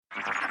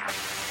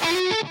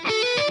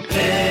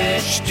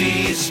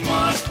HT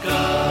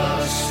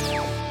Smartcast.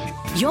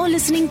 You're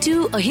listening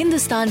to a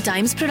Hindustan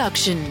Times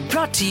production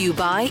brought to you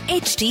by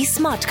HT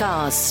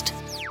Smartcast.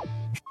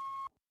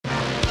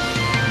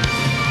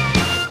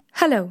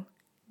 Hello,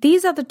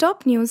 these are the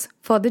top news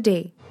for the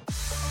day.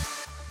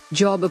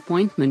 Job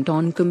appointment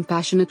on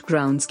compassionate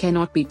grounds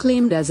cannot be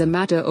claimed as a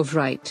matter of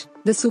right.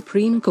 The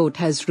Supreme Court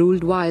has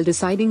ruled while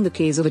deciding the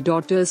case of a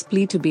daughter's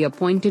plea to be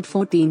appointed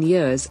 14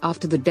 years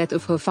after the death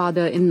of her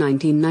father in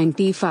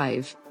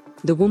 1995.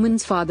 The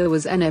woman's father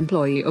was an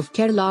employee of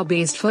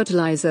Kerala-based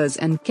fertilizers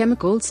and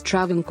chemicals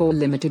Travancore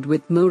Limited,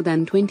 with more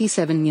than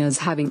 27 years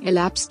having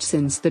elapsed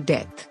since the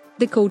death.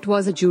 The court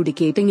was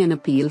adjudicating an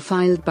appeal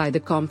filed by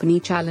the company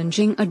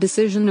challenging a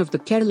decision of the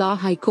Kerala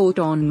High Court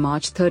on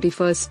March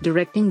 31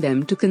 directing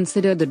them to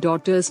consider the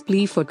daughter's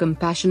plea for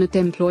compassionate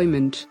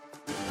employment.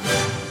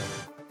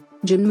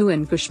 Jammu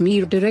and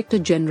Kashmir Director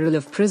General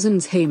of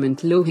Prisons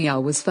Hemant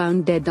Lohia was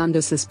found dead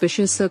under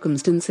suspicious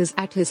circumstances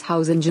at his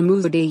house in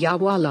Jammu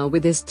Wadeyawala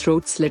with his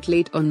throat slit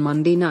late on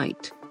Monday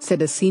night,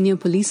 said a senior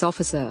police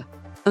officer.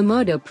 A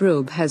murder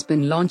probe has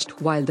been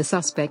launched while the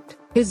suspect,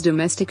 his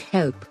domestic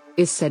help,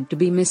 is said to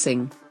be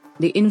missing.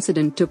 The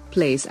incident took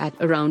place at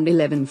around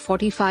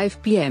 11:45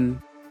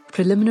 p.m.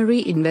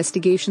 Preliminary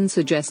investigation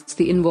suggests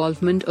the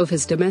involvement of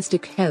his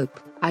domestic help,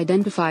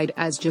 identified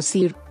as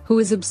Jasir, who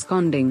is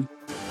absconding.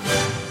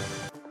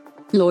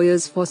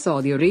 Lawyers for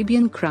Saudi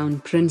Arabian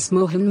Crown Prince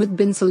Mohammed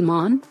bin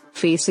Salman,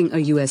 facing a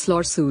U.S.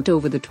 lawsuit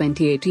over the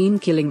 2018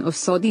 killing of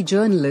Saudi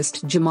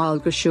journalist Jamal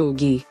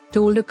Khashoggi,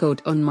 told a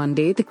court on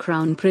Monday the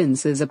Crown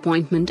Prince's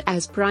appointment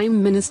as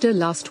Prime Minister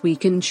last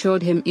week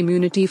ensured him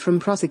immunity from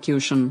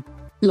prosecution.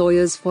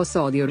 Lawyers for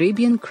Saudi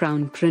Arabian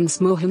Crown Prince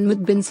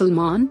Mohammed bin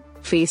Salman,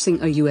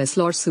 facing a U.S.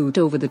 lawsuit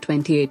over the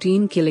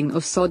 2018 killing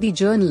of Saudi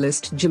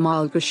journalist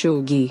Jamal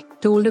Khashoggi,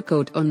 told a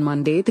court on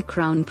Monday the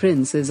Crown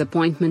Prince's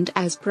appointment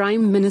as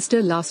Prime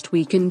Minister last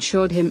week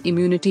ensured him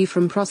immunity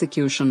from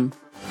prosecution.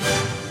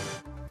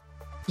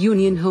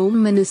 Union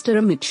Home Minister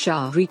Amit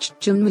Shah reached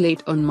Jammu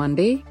late on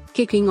Monday,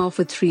 kicking off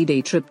a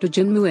 3-day trip to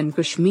Jammu and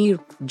Kashmir,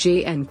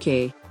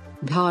 J&K.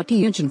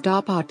 Bharatiya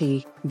Janata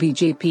Party,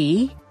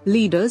 BJP,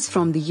 leaders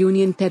from the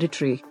Union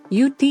Territory,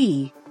 UT,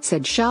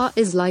 said Shah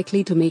is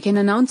likely to make an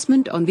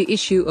announcement on the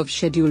issue of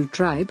Scheduled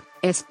Tribe,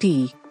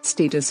 ST,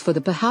 status for the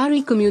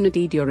Pahari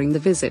community during the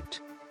visit.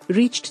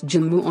 Reached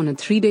Jammu on a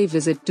 3-day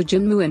visit to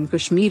Jammu and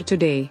Kashmir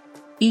today.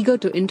 Eager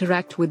to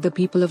interact with the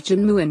people of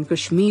Jammu and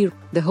Kashmir,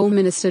 the Home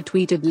Minister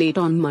tweeted late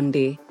on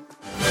Monday.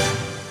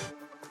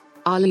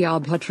 Alia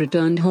Bhatt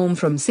returned home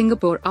from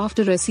Singapore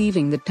after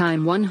receiving the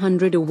Time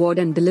 100 award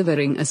and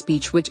delivering a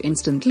speech which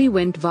instantly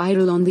went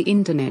viral on the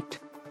internet.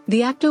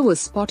 The actor was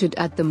spotted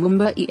at the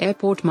Mumbai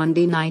airport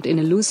Monday night in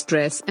a loose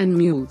dress and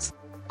mules.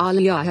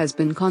 Alia has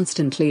been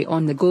constantly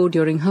on the go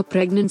during her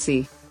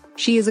pregnancy.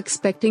 She is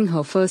expecting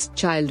her first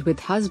child with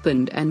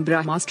husband and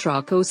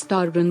Brahmastra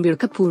co-star Ranbir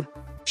Kapoor.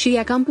 She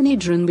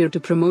accompanied Ranbir to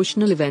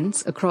promotional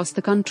events across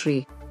the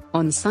country.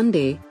 On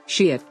Sunday,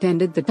 she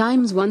attended the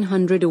Times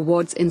 100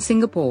 Awards in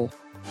Singapore.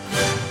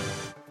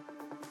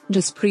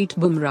 Jasprit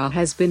Bumrah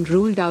has been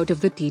ruled out of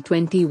the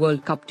T20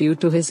 World Cup due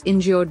to his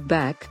injured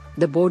back,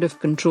 the Board of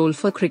Control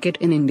for Cricket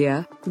in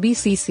India,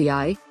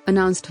 BCCI,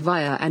 announced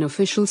via an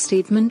official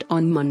statement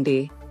on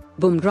Monday.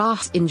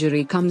 Bumrah's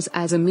injury comes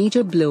as a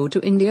major blow to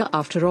India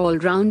after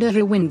all-rounder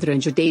Ravindra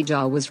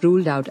Jadeja was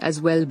ruled out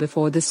as well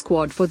before the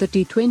squad for the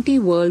T20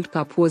 World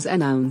Cup was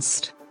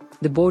announced.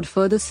 The board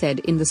further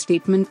said in the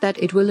statement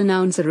that it will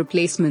announce a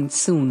replacement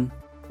soon.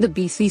 The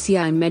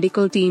BCCI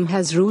medical team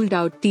has ruled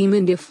out Team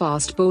India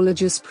fast bowler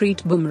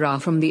Jasprit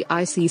Bumrah from the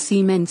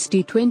ICC Men's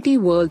T20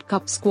 World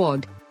Cup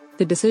squad.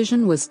 The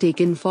decision was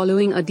taken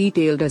following a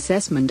detailed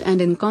assessment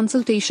and in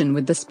consultation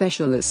with the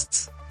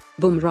specialists.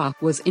 Bumrah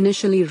was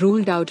initially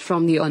ruled out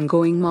from the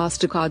ongoing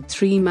Mastercard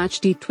 3-match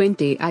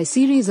T20I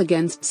series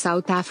against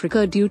South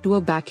Africa due to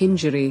a back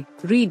injury,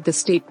 read the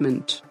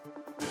statement.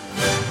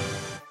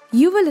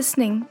 You were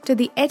listening to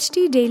the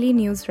HT Daily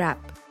News Wrap,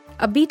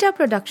 a beta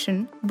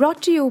production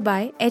brought to you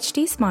by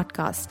HT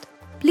Smartcast.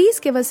 Please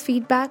give us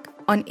feedback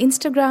on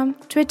Instagram,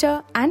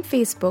 Twitter and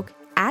Facebook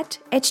at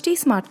HT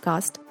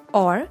Smartcast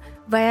or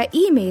via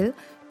email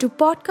to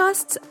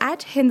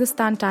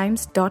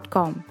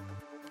podcasts@hindustantimes.com.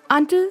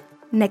 Until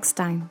next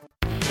time.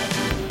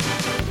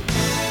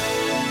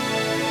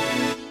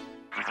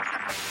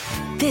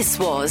 This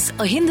was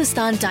a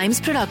Hindustan Times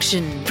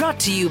production brought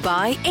to you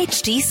by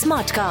HT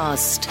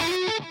Smartcast.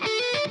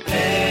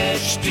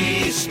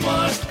 HT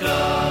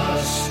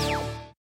Smartcast.